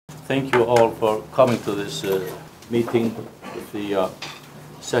thank you all for coming to this meeting with the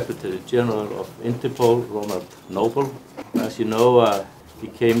Secretary General of Interpol, Ronald Noble. As you know, he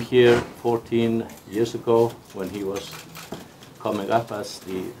came here 14 years ago when he was coming up as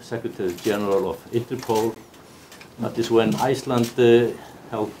the Secretary General of Interpol. That is when Iceland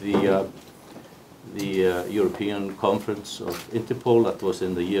held the European Conference of Interpol. That was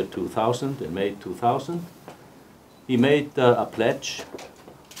in the year 2000, in May 2000. He made a pledge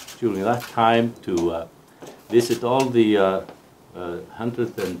during that time to visit all the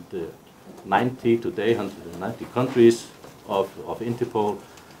 190 countries of Interpol,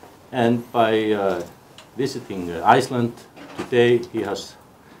 and by visiting Iceland today he has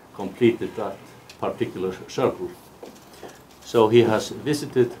completed that particular circle. So he has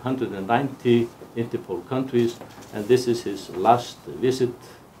visited 190 Interpol countries, and this is his last visit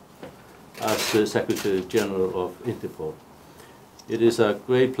as the Secretary General of Interpol. It is a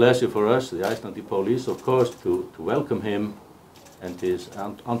great pleasure for us, the Icelandic police, of course, to welcome him and his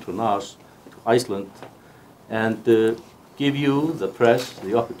entourage to Iceland and give you, the press,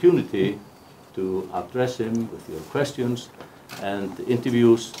 the opportunity to address him with your questions and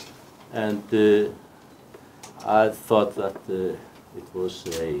interviews. And I thought that it was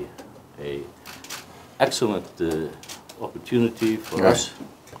a excellent opportunity for us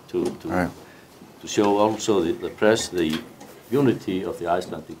to show also the press the unity of the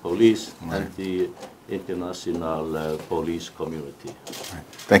Icelandic police and the international police community.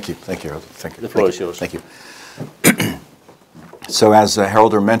 Thank you, Harold. Thank you. The floor is yours. Thank you. So as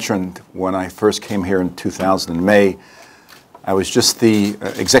Harold mentioned, when I first came here in 2000 in May, I was just the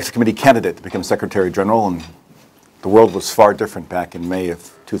Executive Committee candidate to become Secretary General, and the world was far different back in May of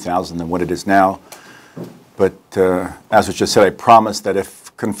 2000 than what it is now. But as was just said, I promised that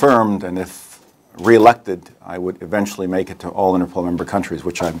if confirmed and if re-elected, I would eventually make it to all Interpol member countries,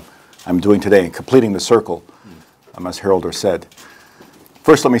 which I'm doing today, and completing the circle, as Harold said.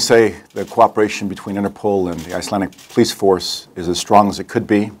 First, let me say the cooperation between Interpol and the Icelandic police force is as strong as it could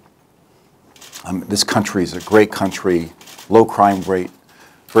be. This country is a great country, low crime rate,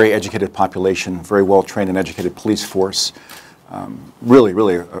 very educated population, very well-trained and educated police force.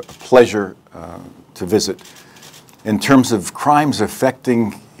 Really a pleasure to visit. In terms of crimes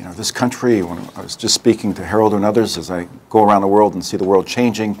affecting this country, when I was just speaking to Harold and others, as I go around the world and see the world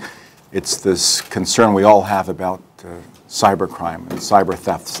changing, it's this concern we all have about cybercrime and cyber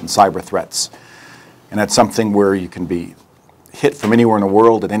thefts and cyber threats. And that's something where you can be hit from anywhere in the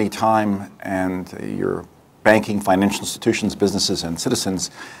world at any time, and your banking, financial institutions, businesses, and citizens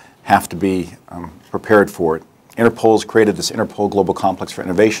have to be prepared for it. Interpol's created this Interpol Global Complex for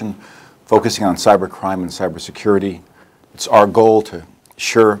Innovation, focusing on cybercrime and cybersecurity. It's our goal to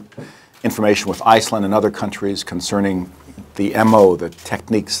share information with Iceland and other countries concerning the MO, the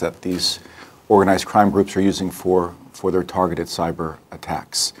techniques that these organized crime groups are using for their targeted cyber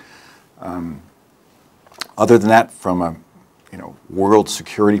attacks. Other than that, from a world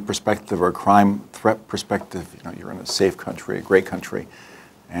security perspective or a crime threat perspective, you're in a safe country, a great country,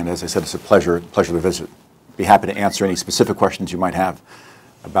 and as I said, it's a pleasure to visit. Be happy to answer any specific questions you might have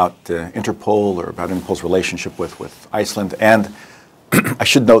about Interpol or about Interpol's relationship with Iceland. And I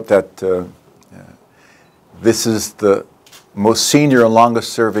should note that this is the most senior and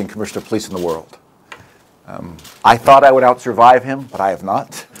longest serving Commissioner of Police in the world. I thought I would outsurvive him, but I have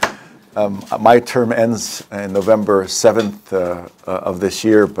not. My term ends in November 7th of this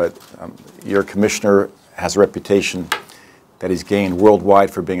year, but your commissioner has a reputation that he's gained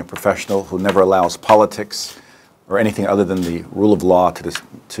worldwide for being a professional who never allows politics or anything other than the rule of law to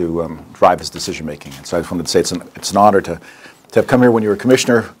drive his decision making. And so I just wanted to say it's an honor to have come here when you were a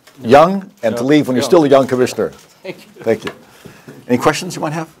commissioner young and to leave when you're still a young commissioner. Thank you. Thank you. Any questions you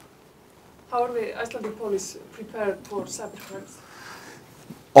might have? How are the Icelandic police prepared for cybercrimes?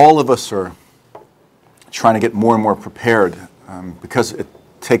 All of us are trying to get more and more prepared because it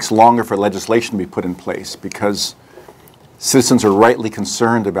takes longer for legislation to be put in place, because citizens are rightly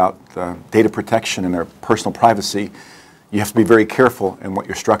concerned about data protection and their personal privacy. You have to be very careful in what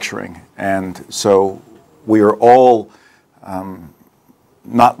you're structuring. And so we are all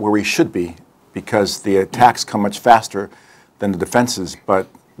not where we should be, because the attacks come much faster than the defenses. But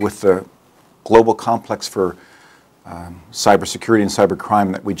with the global complex for cybersecurity and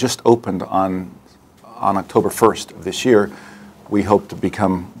cybercrime that we just opened on October 1st of this year, we hope to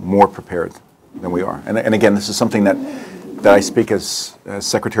become more prepared than we are. And again, this is something that I speak as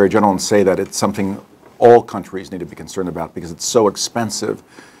Secretary General and say that it's something all countries need to be concerned about, because it's so expensive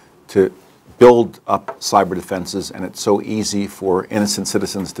to build up cyber defenses, and it's so easy for innocent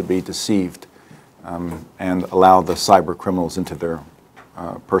citizens to be deceived and allow the cyber criminals into their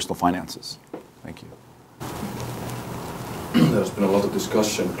personal finances. Thank you. There's been a lot of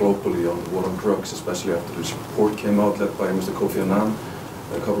discussion globally on the war on drugs, especially after this report came out led by Mr. Kofi Annan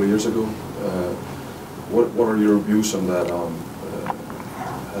a couple of years ago. What are your views on that?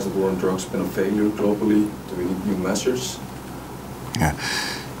 Has the war on drugs been a failure globally? Do we need new measures? Yeah.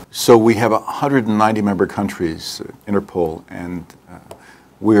 So we have 190 member countries, Interpol, and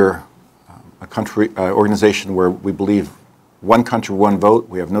we're a country organization where we believe one country, one vote.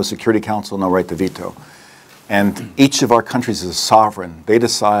 We have no Security Council, no right to veto. And each of our countries is sovereign. They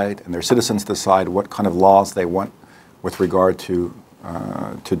decide, and their citizens decide, what kind of laws they want with regard to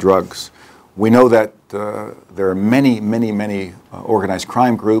drugs. We know that there are many organized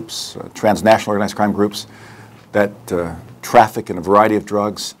crime groups, transnational organized crime groups, that traffic in a variety of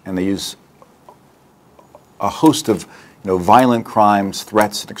drugs, and they use a host of violent crimes,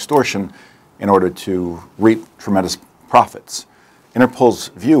 threats, and extortion in order to reap tremendous profits. Interpol's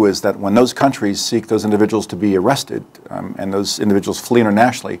view is that when those countries seek those individuals to be arrested and those individuals flee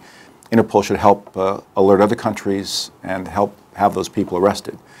internationally, Interpol should help alert other countries and help have those people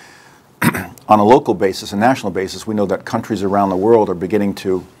arrested. On a local basis and national basis, we know that countries around the world are beginning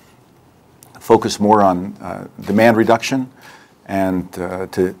to focus more on demand reduction and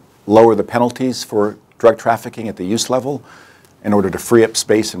to lower the penalties for drug trafficking at the use level in order to free up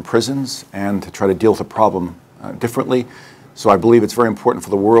space in prisons and to try to deal with the problem differently. So I believe it's very important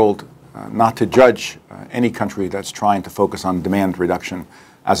for the world not to judge any country that's trying to focus on demand reduction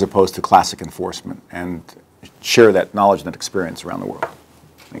as opposed to classic enforcement, and share that knowledge and that experience around the world.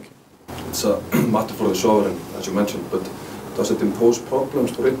 Thank you. It's a matter for the sovereign, as you mentioned, but does it impose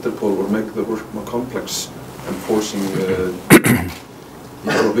problems for Interpol or make the work more complex, enforcing the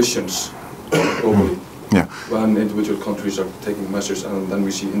provisions globally? Yeah. When individual countries are taking measures, and then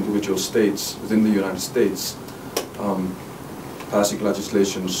we see individual states within the United States passing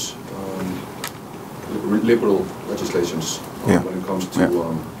legislations, liberal legislations, when it comes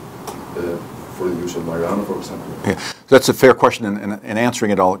to for the use of marijuana, for example. Yeah. So that's a fair question, and in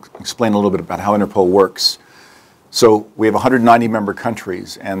answering it, I'll explain a little bit about how Interpol works. So we have 190 member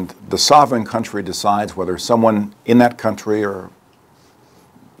countries, and the sovereign country decides whether someone in that country or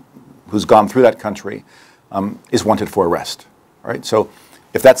who's gone through that country is wanted for arrest. Right? So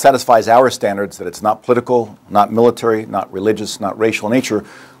if that satisfies our standards, that it's not political, not military, not religious, not racial in nature,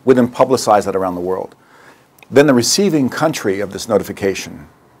 we then publicize that around the world. Then the receiving country of this notification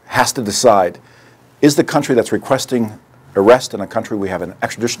has to decide, is the country that's requesting arrest in a country we have an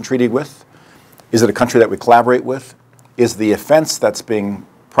extradition treaty with? Is it a country that we collaborate with? Is the offense that's being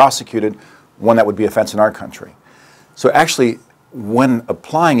prosecuted one that would be offense in our country? So actually, when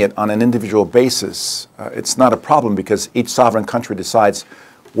applying it on an individual basis, it's not a problem because each sovereign country decides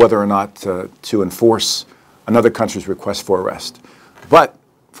whether or not to enforce another country's request for arrest. But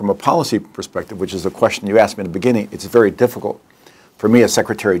from a policy perspective, which is the question you asked me in the beginning, it's very difficult for me as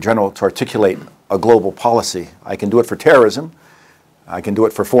Secretary General to articulate a global policy. I can do it for terrorism, I can do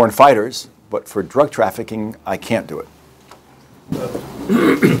it for foreign fighters, but for drug trafficking, I can't do it.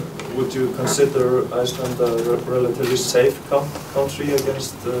 Would you consider Iceland a relatively safe country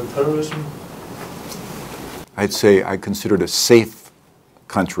against terrorism? I'd say I consider it a safe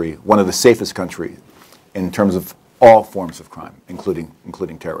country, one of the safest countries in terms of all forms of crime, including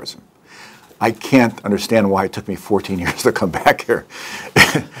terrorism. I can't understand why it took me 14 years to come back here.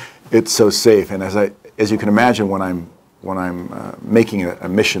 It's so safe, and as you can imagine, when I'm making a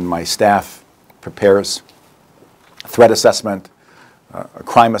mission, my staff prepares a threat assessment, a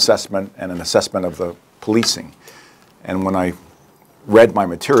crime assessment, and an assessment of the policing. And when I read my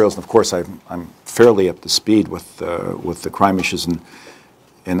materials, and of course I'm fairly up to speed with the crime issues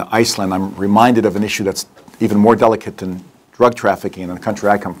in Iceland, I'm reminded of an issue that's even more delicate than drug trafficking in the country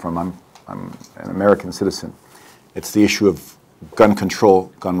I come from. I'm an American citizen. It's the issue of gun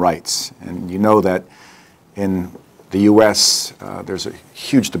control, gun rights. And you know that in the U.S. There's a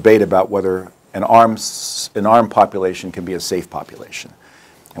huge debate about whether an armed population can be a safe population.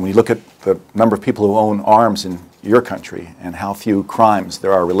 And when you look at the number of people who own arms in your country and how few crimes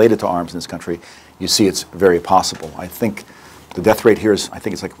there are related to arms in this country, you see it's very possible. I think the death rate here is, I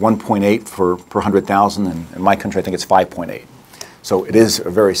think it's like 1.8 per 100,000, and in my country I think it's 5.8. So it is a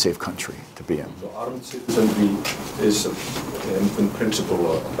very safe country to be in. So armed citizenry is, in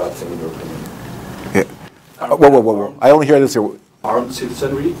principle, a bad thing in your opinion? Yeah. Whoa. I only hear this here. Armed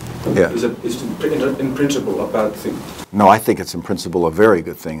citizenry is in principle a bad thing? No, I think it's in principle a very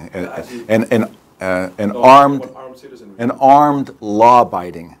good thing. An armed,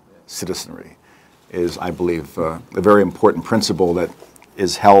 law-abiding citizenry is, I believe, a very important principle that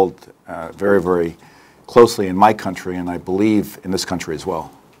is held very, very closely in my country, and I believe in this country as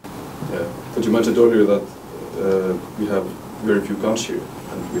well. Yeah, but you mentioned earlier that we have very few guns here,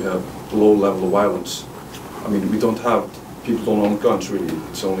 and we have low level of violence. I mean, we don't have, people don't own guns really,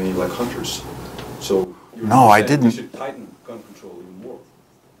 it's only like hunters. So no, I didn't. We should tighten gun control even more.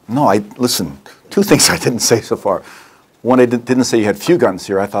 No, listen, two things I didn't say so far. One, I didn't say you had few guns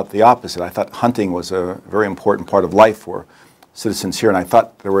here. I thought the opposite. I thought hunting was a very important part of life for citizens here, and I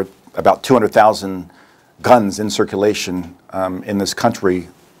thought there were about 200,000 guns in circulation in this country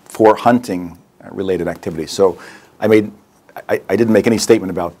for hunting-related activities. So I didn't make any statement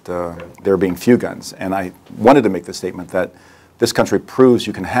about there being few guns, and I wanted to make the statement that this country proves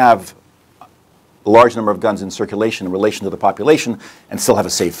you can have a large number of guns in circulation in relation to the population and still have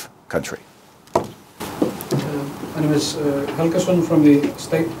a safe country. My name is Helgason from the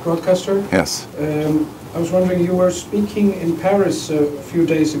state broadcaster. Yes. I was wondering, you were speaking in Paris a few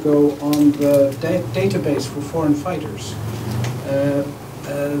days ago on the database for foreign fighters.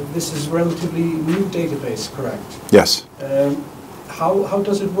 This is a relatively new database, correct? Yes. How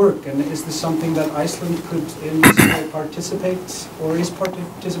does it work, and is this something that Iceland could in this way participate, or is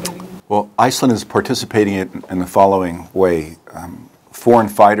participating? Well, Iceland is participating in the following way. Foreign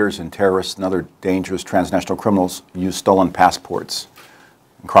fighters and terrorists and other dangerous transnational criminals use stolen passports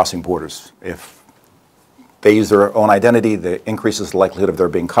in crossing borders. If they use their own identity, that increases the likelihood of their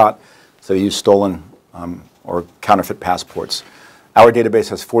being caught, so they use stolen or counterfeit passports. Our database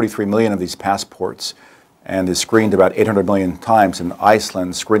has 43 million of these passports and is screened about 800 million times. In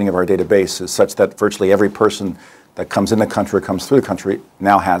Iceland, screening of our database is such that virtually every person that comes in the country or comes through the country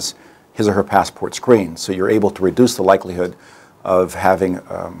now has his or her passport screened. So you're able to reduce the likelihood of having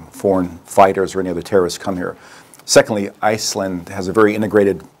foreign fighters or any other terrorists come here. Secondly, Iceland has a very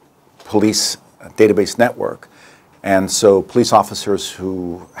integrated police database network. And so police officers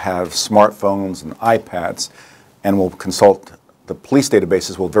who have smartphones and iPads and will consult the police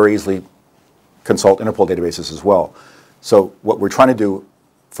databases will very easily consult Interpol databases as well. So what we're trying to do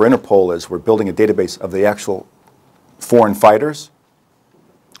for Interpol is we're building a database of the actual foreign fighters,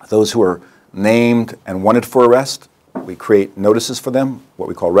 those who are named and wanted for arrest. We create notices for them, what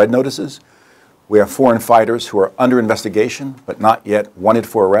we call red notices. We have foreign fighters who are under investigation but not yet wanted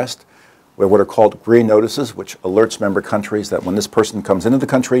for arrest. We have what are called green notices, which alerts member countries that when this person comes into the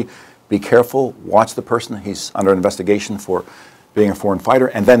country, be careful, watch the person, he's under investigation for being a foreign fighter.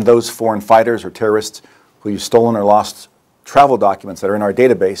 And then those foreign fighters or terrorists who use stolen or lost travel documents that are in our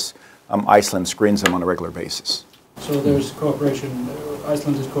database, Iceland screens them on a regular basis. So there's cooperation,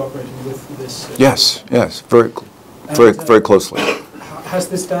 Iceland is cooperating with this? Yes, yes, very closely. Has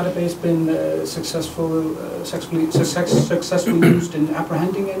this database been successfully used in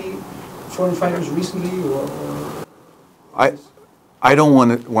apprehending any foreign fighters recently? I don't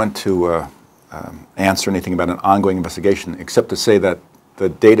want to answer anything about an ongoing investigation, except to say that the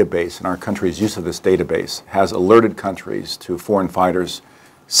database and our country's use of this database has alerted countries to foreign fighters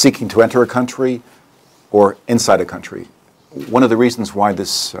seeking to enter a country or inside a country. One of the reasons why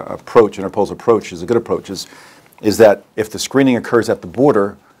this approach, Interpol's approach, is a good approach is that if the screening occurs at the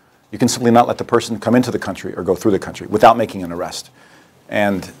border, you can simply not let the person come into the country or go through the country without making an arrest.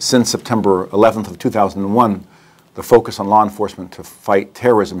 And since September 11th of 2001, the focus on law enforcement to fight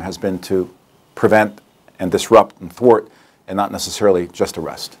terrorism has been to prevent and disrupt and thwart and not necessarily just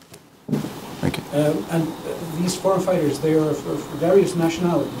arrest. Thank you. And these foreign fighters, they are of various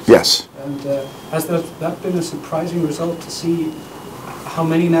nationalities. Yes. And has that been a surprising result to see how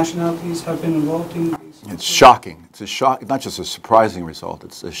many nationalities have been involved in these? It's shocking. It's not just a surprising result,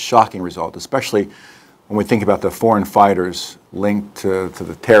 it's a shocking result, especially when we think about the foreign fighters linked to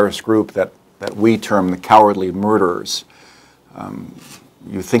the terrorist group that we term the cowardly murderers.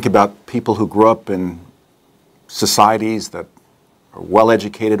 You think about people who grew up in societies that are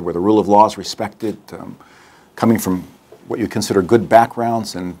well-educated, where the rule of law is respected, coming from what you consider good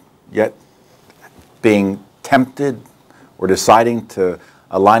backgrounds, and yet being tempted or deciding to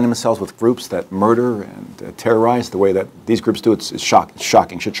align themselves with groups that murder and terrorize the way that these groups do. It's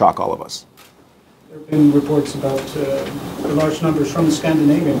shocking, should shock all of us. There have been reports about large numbers from the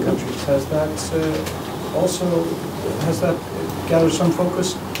Scandinavian countries. Has that gathered some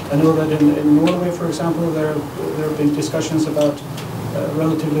focus? I know that in Norway, for example, there have been discussions about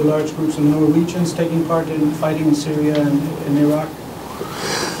relatively large groups of Norwegians taking part in fighting in Syria and in Iraq.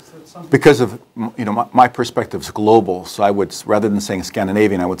 Because of, my perspective is global, so I would, rather than saying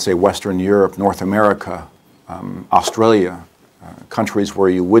Scandinavian, I would say Western Europe, North America, Australia, countries where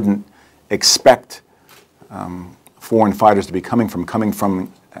you wouldn't expect foreign fighters to be coming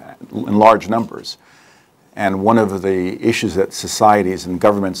from in large numbers. And one of the issues that societies and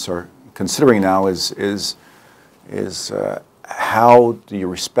governments are considering now is how do you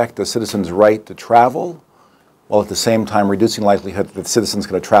respect the citizen's right to travel, while at the same time reducing likelihood that citizens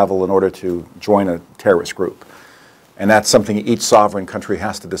going to travel in order to join a terrorist group. And that's something each sovereign country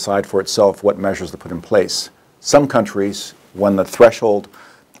has to decide for itself what measures to put in place. Some countries, when the threshold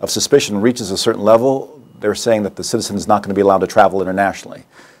of suspicion reaches a certain level, they're saying that the citizen is not going to be allowed to travel internationally.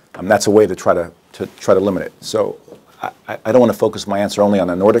 That's a way to try to limit it. So I don't want to focus my answer only on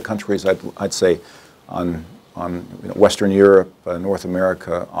the Nordic countries. I'd say on Western Europe, North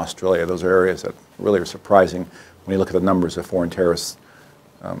America, Australia. Those are areas that really are surprising when you look at the numbers of foreign terrorists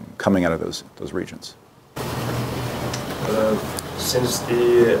coming out of those regions. Since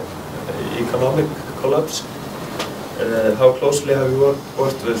the economic collapse, how closely have you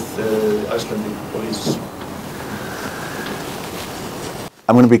worked with Icelandic police?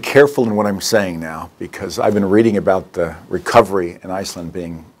 I'm going to be careful in what I'm saying now, because I've been reading about the recovery in Iceland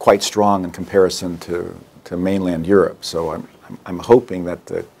being quite strong in comparison to mainland Europe. So I'm hoping that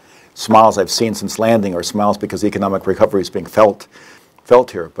the smiles I've seen since landing are smiles because economic recovery is being felt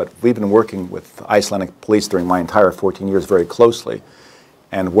here. But we've been working with Icelandic police during my entire 14 years very closely.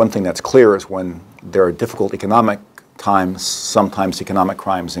 And one thing that's clear is when there are difficult economic times, sometimes economic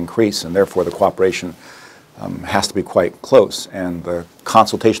crimes increase, and therefore the cooperation has to be quite close. And the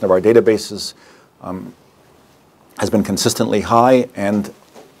consultation of our databases has been consistently high, and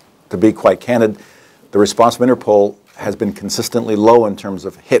to be quite candid, the response from Interpol has been consistently low in terms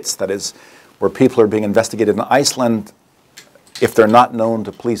of hits. That is, where people are being investigated in Iceland, if they're not known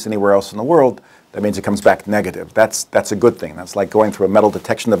to police anywhere else in the world, that means it comes back negative. That's a good thing. That's like going through a metal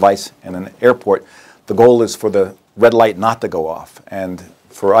detection device in an airport. The goal is for the red light not to go off. And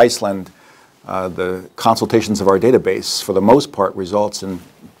for Iceland, the consultations of our database, for the most part, results in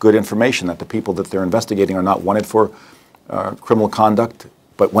good information that the people that they're investigating are not wanted for criminal conduct.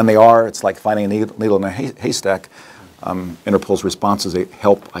 But when they are, it's like finding a needle in a haystack. Interpol's responses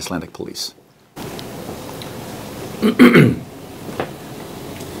help Icelandic police.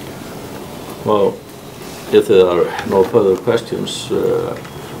 Well, if there are no further questions,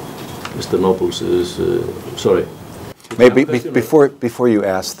 Mr. Nobles is sorry. Maybe before you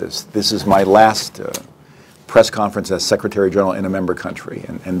ask this is my last press conference as Secretary General in a member country,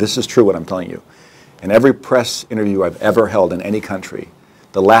 and this is true what I'm telling you. In every press interview I've ever held in any country,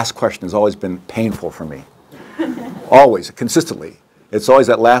 the last question has always been painful for me. Always, consistently. It's always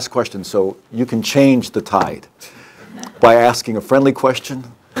that last question, so you can change the tide by asking a friendly question.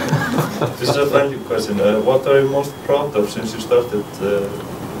 This is a friendly question. What are you most proud of since you started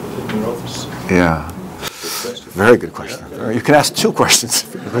in your office? Yeah, very good question. You can ask two questions,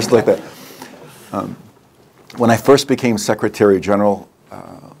 just like that. When I first became Secretary General,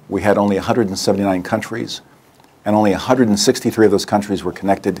 we had only 179 countries, and only 163 of those countries were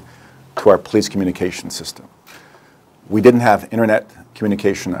connected to our police communication system. We didn't have internet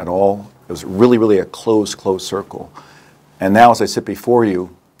communication at all. It was really a closed circle. And now, as I sit before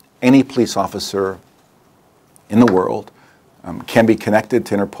you, any police officer in the world can be connected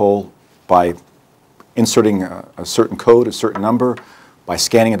to Interpol by inserting a certain code, a certain number, by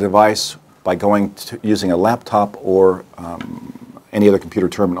scanning a device, by using a laptop or any other computer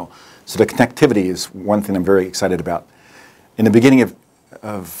terminal. So the connectivity is one thing I'm very excited about. In the beginning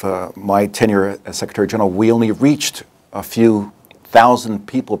of my tenure as Secretary General, we only reached a few thousand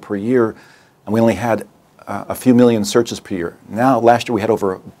people per year, and we only had a few million searches per year. Now, last year we had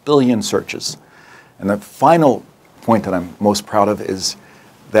over 1 billion searches. And the final point that I'm most proud of is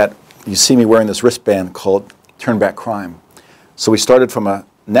that you see me wearing this wristband called Turn Back Crime. So we started from a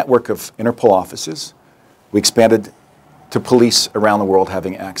network of Interpol offices. We expanded to police around the world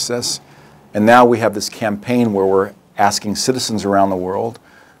having access. And now we have this campaign where we're asking citizens around the world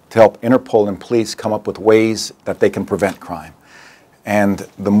to help Interpol and police come up with ways that they can prevent crime. And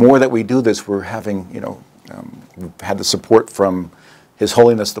the more that we do this, we're having, we've had the support from His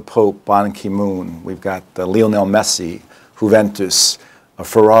Holiness the Pope, Ban Ki-moon. We've got Lionel Messi, Juventus,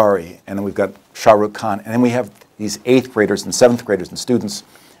 Ferrari, and then we've got Shah Rukh Khan. And then we have these 8th graders and 7th graders and students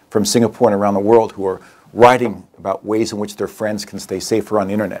from Singapore and around the world who are writing about ways in which their friends can stay safer on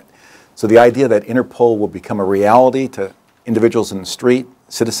the internet. So the idea that Interpol will become a reality to individuals in the street,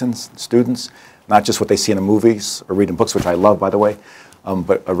 citizens, students, not just what they see in the movies or read in books, which I love, by the way,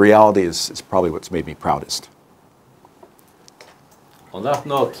 but a reality is probably what's made me proudest. On that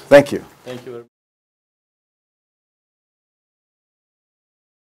note, thank you. Thank you very much.